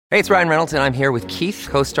Hey, it's Ryan Reynolds, and I'm here with Keith,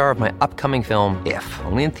 co-star of my upcoming film, If,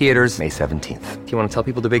 only in theaters May 17th. Do you want to tell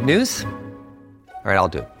people the big news? All right, I'll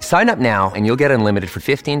do it. Sign up now and you'll get unlimited for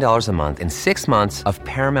 $15 a month and 6 months of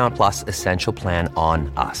Paramount Plus Essential Plan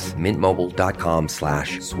on us.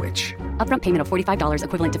 MintMobile.com/switch. Upfront payment of $45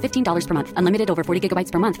 equivalent to $15 per month. Unlimited over 40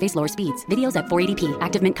 gigabytes per month. Face lower speeds. Videos at 480p.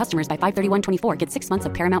 Active Mint customers by 531.24 get 6 months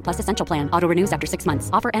of Paramount Plus Essential Plan. Auto renews after 6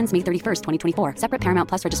 months. Offer ends May 31st, 2024. Separate Paramount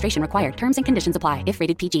Plus registration required. Terms and conditions apply if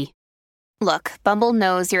rated PG. Look, Bumble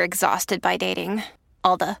knows you're exhausted by dating.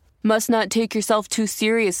 All the, must not take yourself too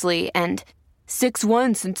seriously, and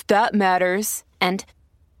 6'1" since that matters. And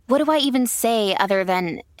what do I even say other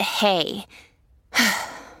than, hey?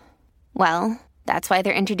 Well, that's why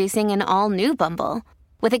they're introducing an all-new Bumble,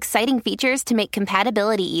 with exciting features to make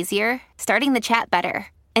compatibility easier, starting the chat better,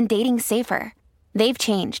 and dating safer. They've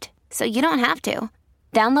changed, so you don't have to.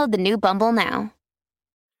 Download the new Bumble now.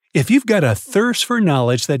 If you've got a thirst for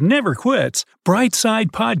knowledge that never quits,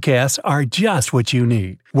 Brightside Podcasts are just what you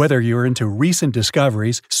need. Whether you're into recent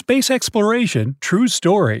discoveries, space exploration, true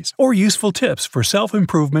stories, or useful tips for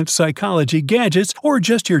self-improvement, psychology, gadgets, or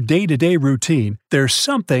just your day-to-day routine, there's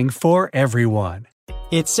something for everyone.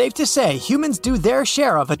 It's safe to say humans do their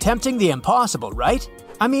share of attempting the impossible, right?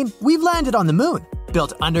 I mean, we've landed on the moon,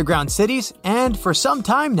 built underground cities, and for some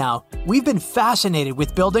time now, we've been fascinated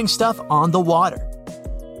with building stuff on the water.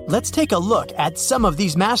 Let's take a look at some of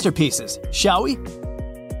these masterpieces, shall we?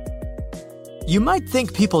 You might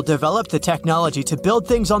think people developed the technology to build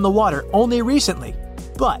things on the water only recently,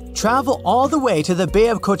 but travel all the way to the Bay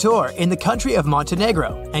of Kotor in the country of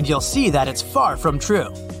Montenegro, and you'll see that it's far from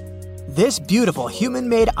true. This beautiful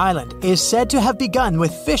human-made island is said to have begun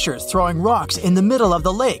with fishers throwing rocks in the middle of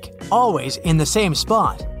the lake, always in the same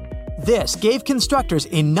spot. This gave constructors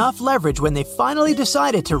enough leverage when they finally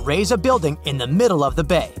decided to raise a building in the middle of the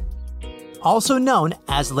bay. Also known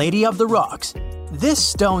as Lady of the Rocks, this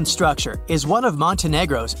stone structure is one of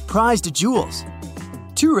Montenegro's prized jewels.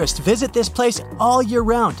 Tourists visit this place all year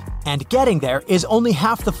round, and getting there is only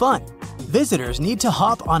half the fun. Visitors need to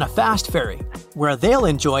hop on a fast ferry, where they'll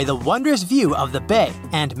enjoy the wondrous view of the bay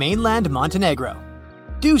and mainland Montenegro.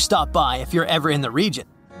 Do stop by if you're ever in the region.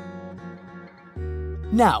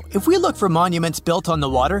 Now, if we look for monuments built on the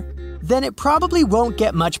water, then it probably won't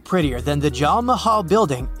get much prettier than the Jal Mahal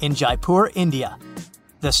building in Jaipur, India.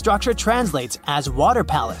 The structure translates as Water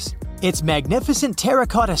Palace. Its magnificent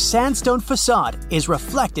terracotta sandstone facade is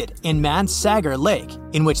reflected in Mansagar Lake,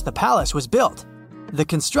 in which the palace was built. The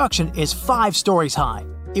construction is 5 stories high.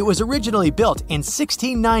 It was originally built in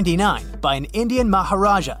 1699 by an Indian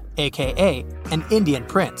Maharaja, aka an Indian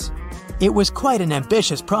prince. It was quite an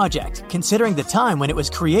ambitious project, considering the time when it was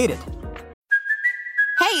created.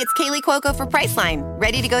 Hey, it's Kaylee Cuoco for Priceline.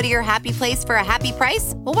 Ready to go to your happy place for a happy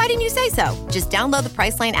price? Well, why didn't you say so? Just download the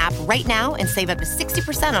Priceline app right now and save up to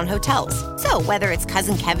 60% on hotels. So whether it's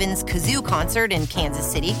Cousin Kevin's Kazoo Concert in Kansas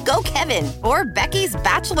City, go Kevin, or Becky's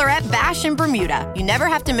Bachelorette Bash in Bermuda, you never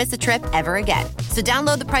have to miss a trip ever again. So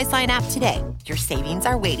download the Priceline app today. Your savings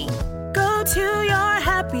are waiting. Go to your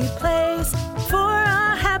happy place for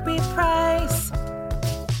a happy price.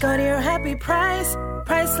 Go to your happy price,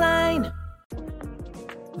 Priceline.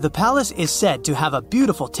 The palace is said to have a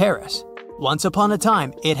beautiful terrace. Once upon a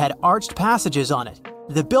time, it had arched passages on it.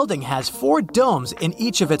 The building has 4 domes in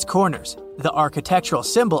each of its corners, the architectural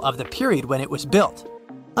symbol of the period when it was built.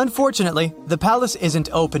 Unfortunately, the palace isn't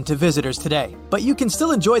open to visitors today, but you can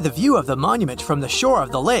still enjoy the view of the monument from the shore of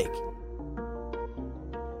the lake.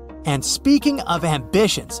 And speaking of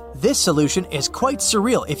ambitions, this solution is quite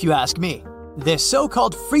surreal if you ask me. This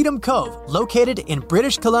so-called Freedom Cove, located in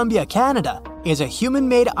British Columbia, Canada, is a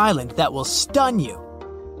human-made island that will stun you.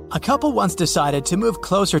 A couple once decided to move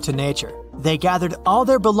closer to nature. They gathered all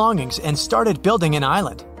their belongings and started building an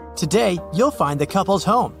island. Today, you'll find the couple's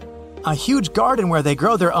home. A huge garden where they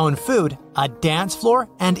grow their own food, a dance floor,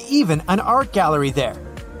 and even an art gallery there.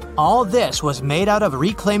 All this was made out of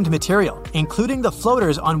reclaimed material, including the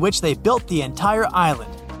floaters on which they built the entire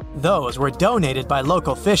island. Those were donated by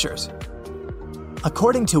local fishers.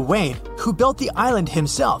 According to Wayne, who built the island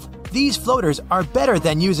himself, these floaters are better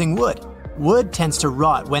than using wood. Wood tends to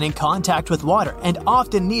rot when in contact with water and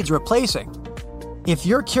often needs replacing. If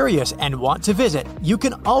you're curious and want to visit, you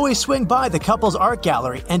can always swing by the couple's art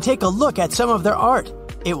gallery and take a look at some of their art.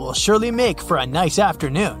 It will surely make for a nice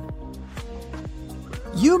afternoon.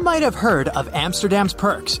 You might have heard of Amsterdam's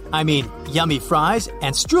perks. I mean, yummy fries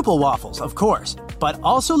and stroopelwaffles, of course, but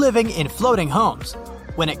also living in floating homes.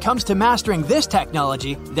 When it comes to mastering this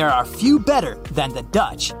technology, there are few better than the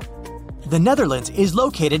Dutch. The Netherlands is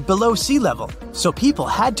located below sea level, so people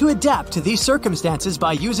had to adapt to these circumstances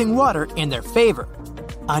by using water in their favor.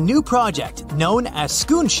 A new project known as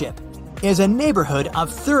Schoonship is a neighborhood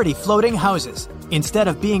of 30 floating houses. Instead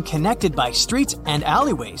of being connected by streets and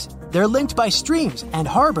alleyways, they're linked by streams and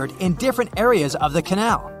harbored in different areas of the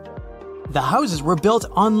canal. The houses were built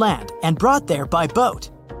on land and brought there by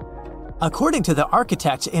boat. According to the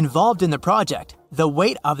architects involved in the project, the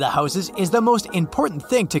weight of the houses is the most important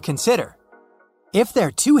thing to consider. If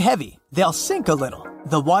they're too heavy, they'll sink a little.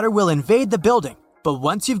 The water will invade the building, but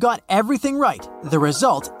once you've got everything right, the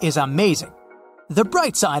result is amazing. The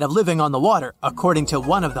bright side of living on the water, according to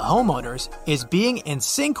one of the homeowners, is being in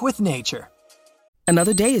sync with nature.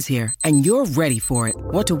 Another day is here, and you're ready for it.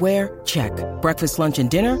 What to wear? Check. Breakfast, lunch, and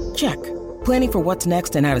dinner? Check. Planning for what's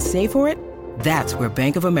next and how to save for it? That's where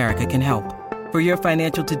Bank of America can help. For your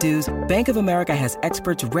financial to-dos, Bank of America has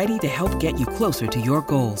experts ready to help get you closer to your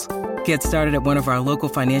goals. Get started at one of our local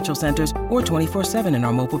financial centers or 24/7 in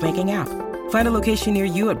our mobile banking app. Find a location near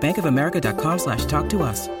you at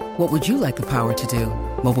bankofamerica.com/talktous. What would you like the power to do?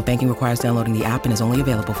 Mobile banking requires downloading the app and is only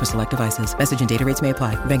available for select devices. Message and data rates may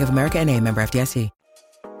apply. Bank of America N.A., member FDIC.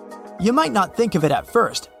 You might not think of it at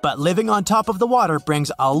first, but living on top of the water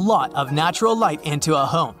brings a lot of natural light into a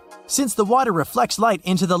home, since the water reflects light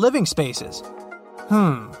into the living spaces.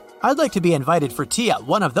 I'd like to be invited for tea at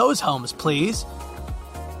one of those homes, please.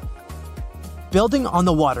 Building on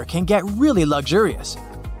the water can get really luxurious.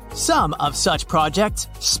 Some of such projects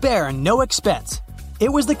spare no expense.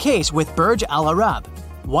 It was the case with Burj Al Arab,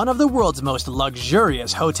 one of the world's most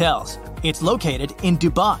luxurious hotels. It's located in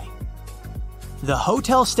Dubai. The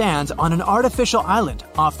hotel stands on an artificial island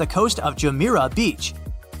off the coast of Jumeirah Beach.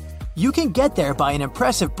 You can get there by an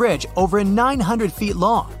impressive bridge over 900 feet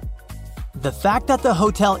long. The fact that the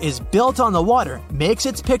hotel is built on the water makes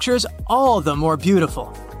its pictures all the more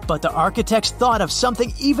beautiful. But the architects thought of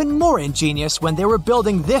something even more ingenious when they were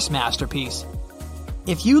building this masterpiece.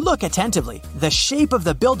 If you look attentively, the shape of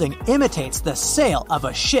the building imitates the sail of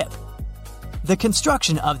a ship. The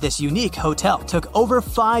construction of this unique hotel took over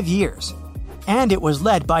 5 years, and it was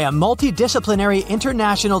led by a multidisciplinary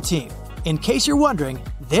international team. In case you're wondering,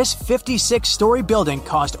 this 56-story building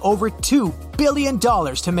cost over $2 billion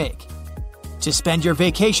to make. To spend your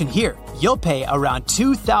vacation here, you'll pay around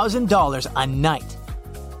 $2,000 a night.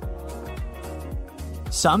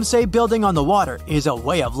 Some say building on the water is a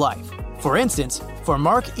way of life. For instance, for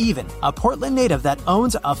Mark Even, a Portland native that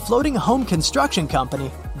owns a floating home construction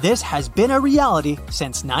company, this has been a reality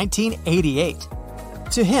since 1988.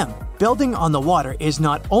 To him, building on the water is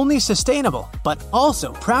not only sustainable, but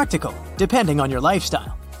also practical, depending on your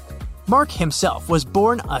lifestyle. Mark himself was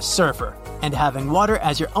born a surfer, and having water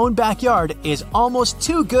as your own backyard is almost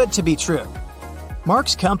too good to be true.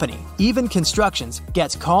 Mark's company, Even Constructions,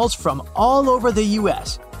 gets calls from all over the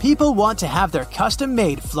U.S. People want to have their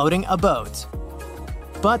custom-made floating abodes.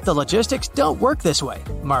 But the logistics don't work this way,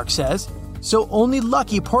 Mark says, so only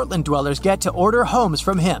lucky Portland dwellers get to order homes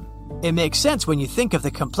from him. It makes sense when you think of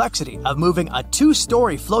the complexity of moving a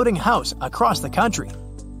 2-story floating house across the country.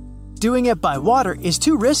 Doing it by water is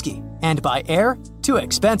too risky, and by air, too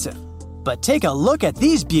expensive. But take a look at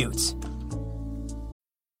these beauts.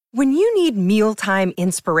 When you need mealtime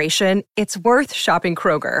inspiration, it's worth shopping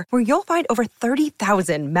Kroger, where you'll find over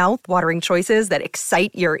 30,000 mouth-watering choices that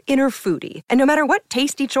excite your inner foodie. And no matter what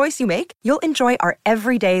tasty choice you make, you'll enjoy our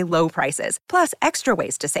everyday low prices, plus extra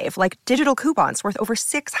ways to save, like digital coupons worth over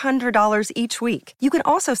 $600 each week. You can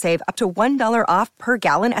also save up to $1 off per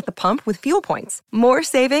gallon at the pump with fuel points. More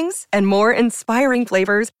savings and more inspiring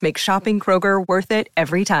flavors make shopping Kroger worth it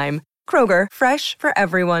every time. Kroger, fresh for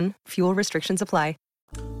everyone. Fuel restrictions apply.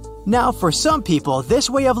 Now, for some people, this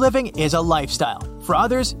way of living is a lifestyle. For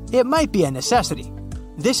others, it might be a necessity.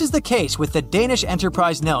 This is the case with the Danish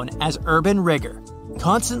enterprise known as Urban Rigger.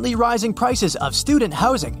 Constantly rising prices of student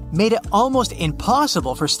housing made it almost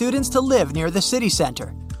impossible for students to live near the city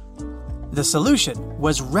center. The solution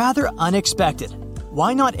was rather unexpected.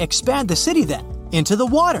 Why not expand the city then, into the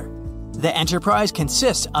water? The enterprise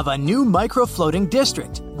consists of a new micro-floating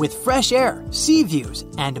district with fresh air, sea views,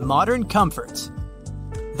 and modern comforts.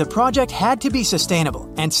 The project had to be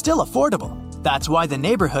sustainable and still affordable. That's why the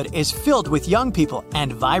neighborhood is filled with young people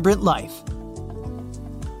and vibrant life.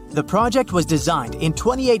 The project was designed in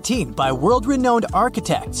 2018 by world-renowned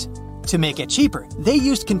architects. To make it cheaper, they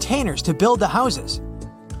used containers to build the houses.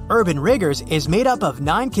 Urban Riggers is made up of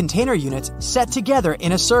 9 container units set together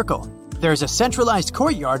in a circle. There's a centralized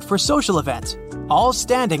courtyard for social events, all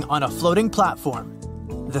standing on a floating platform.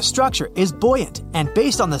 The structure is buoyant and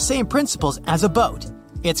based on the same principles as a boat.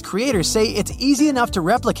 Its creators say it's easy enough to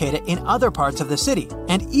replicate it in other parts of the city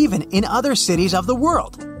and even in other cities of the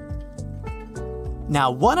world. Now,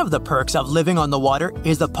 one of the perks of living on the water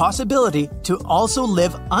is the possibility to also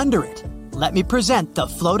live under it. Let me present the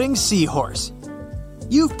floating seahorse.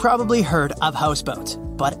 You've probably heard of houseboats,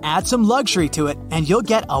 but add some luxury to it and you'll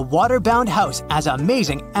get a waterbound house as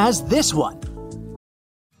amazing as this one.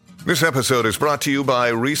 This episode is brought to you by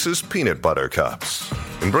Reese's Peanut Butter Cups.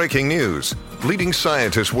 In breaking news, leading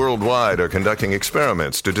scientists worldwide are conducting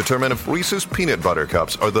experiments to determine if Reese's Peanut Butter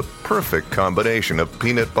Cups are the perfect combination of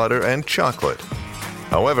peanut butter and chocolate.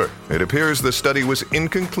 However, it appears the study was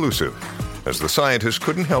inconclusive, as the scientists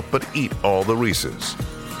couldn't help but eat all the Reese's.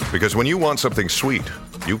 Because when you want something sweet,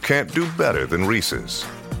 you can't do better than Reese's.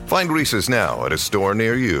 Find Reese's now at a store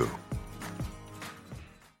near you.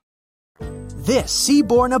 This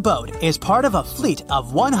seaborne abode is part of a fleet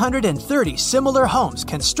of 130 similar homes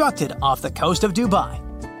constructed off the coast of Dubai.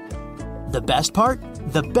 The best part?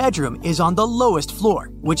 The bedroom is on the lowest floor,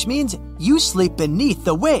 which means you sleep beneath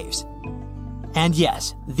the waves. And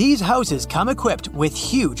yes, these houses come equipped with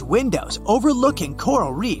huge windows overlooking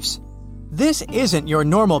coral reefs. This isn't your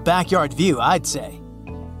normal backyard view, I'd say.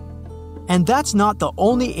 And that's not the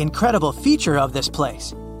only incredible feature of this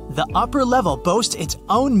place. The upper level boasts its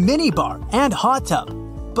own minibar and hot tub.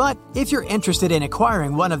 But if you're interested in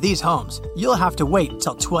acquiring one of these homes, you'll have to wait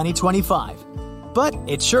till 2025. But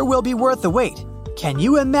it sure will be worth the wait. Can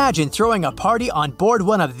you imagine throwing a party on board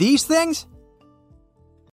one of these things?